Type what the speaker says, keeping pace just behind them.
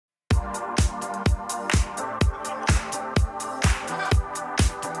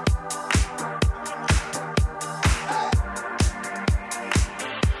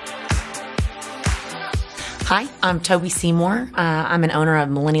Hi, I'm Toby Seymour. I'm an owner of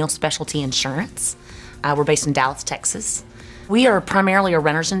Millennial Specialty Insurance. We're based in Dallas, Texas. We are primarily a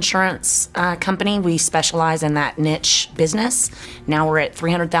renter's insurance company. We specialize in that niche business. Now we're at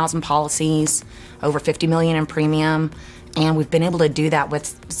 300,000 policies, over 50 million in premium, and we've been able to do that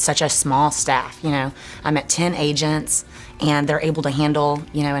with such a small staff. I'm at 10 agents, and they're able to handle,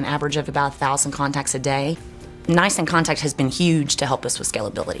 an average of about 1,000 contacts a day. inContact has been huge to help us with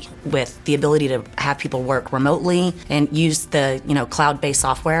scalability, with the ability to have people work remotely and use the cloud-based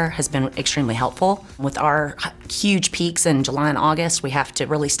software has been extremely helpful. With our huge peaks in July and August, we have to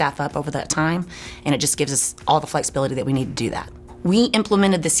really staff up over that time, and it just gives us all the flexibility that we need to do that. We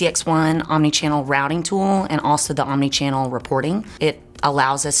implemented the CXone omnichannel routing tool and also the omnichannel reporting. It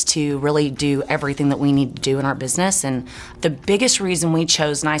allows us to really do everything that we need to do in our business. And the biggest reason we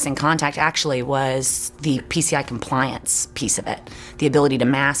chose inContact actually was the PCI compliance piece of it. The ability to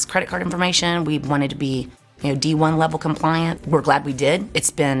mask credit card information. We wanted to be D1 level compliant. We're glad we did. It's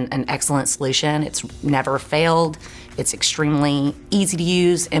been an excellent solution. It's never failed. It's extremely easy to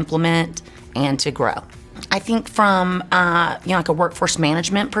use, implement, and to grow. I think from like a workforce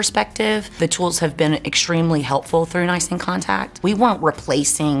management perspective, the tools have been extremely helpful through inContact. We weren't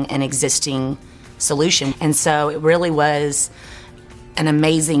replacing an existing solution, and so it really was an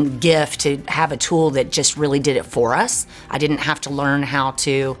amazing gift to have a tool that just really did it for us. I didn't have to learn how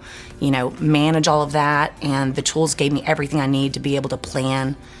to, manage all of that, and the tools gave me everything I need to be able to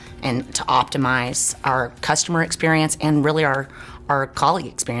plan and to optimize our customer experience and really our colleague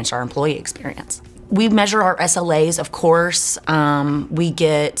experience, our employee experience. We measure our SLAs, of course. We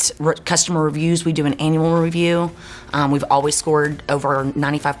get customer reviews. We do an annual review. We've always scored over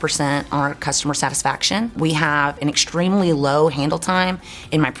 95% on our customer satisfaction. We have an extremely low handle time.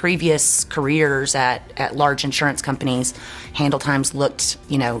 In my previous careers at large insurance companies, handle times looked,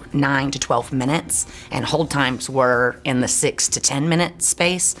 9 to 12 minutes, and hold times were in the 6 to 10 minute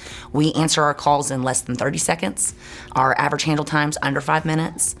space. We answer our calls in less than 30 seconds. Our average handle time's under 5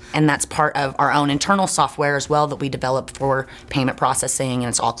 minutes, and that's part of our own internal software as well that we developed for payment processing, and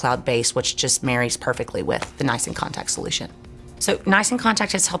it's all cloud-based, which just marries perfectly with the inContact solution. So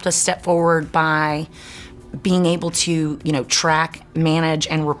inContact has helped us step forward by being able to, track, manage,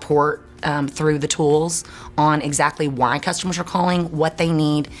 and report through the tools on exactly why customers are calling, what they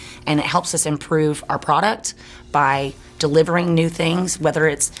need, and it helps us improve our product by delivering new things, whether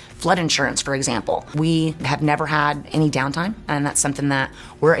it's flood insurance, for example. We have never had any downtime, and that's something that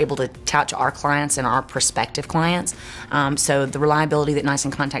we're able to tout to our clients and our prospective clients. So the reliability that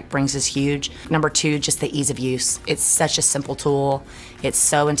inContact brings is huge. Number two, just the ease of use. It's such a simple tool. It's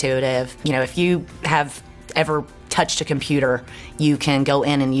so intuitive. If you have ever touched a computer, you can go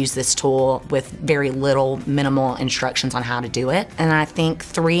in and use this tool with very minimal instructions on how to do it. And I think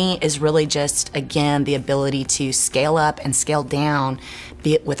three is really just, again, the ability to scale up and scale down,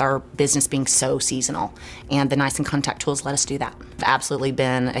 be it with our business being so seasonal. And the inContact tools let us do that. I've absolutely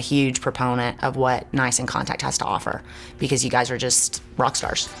been a huge proponent of what inContact has to offer because you guys are just rock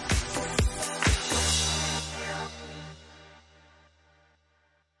stars.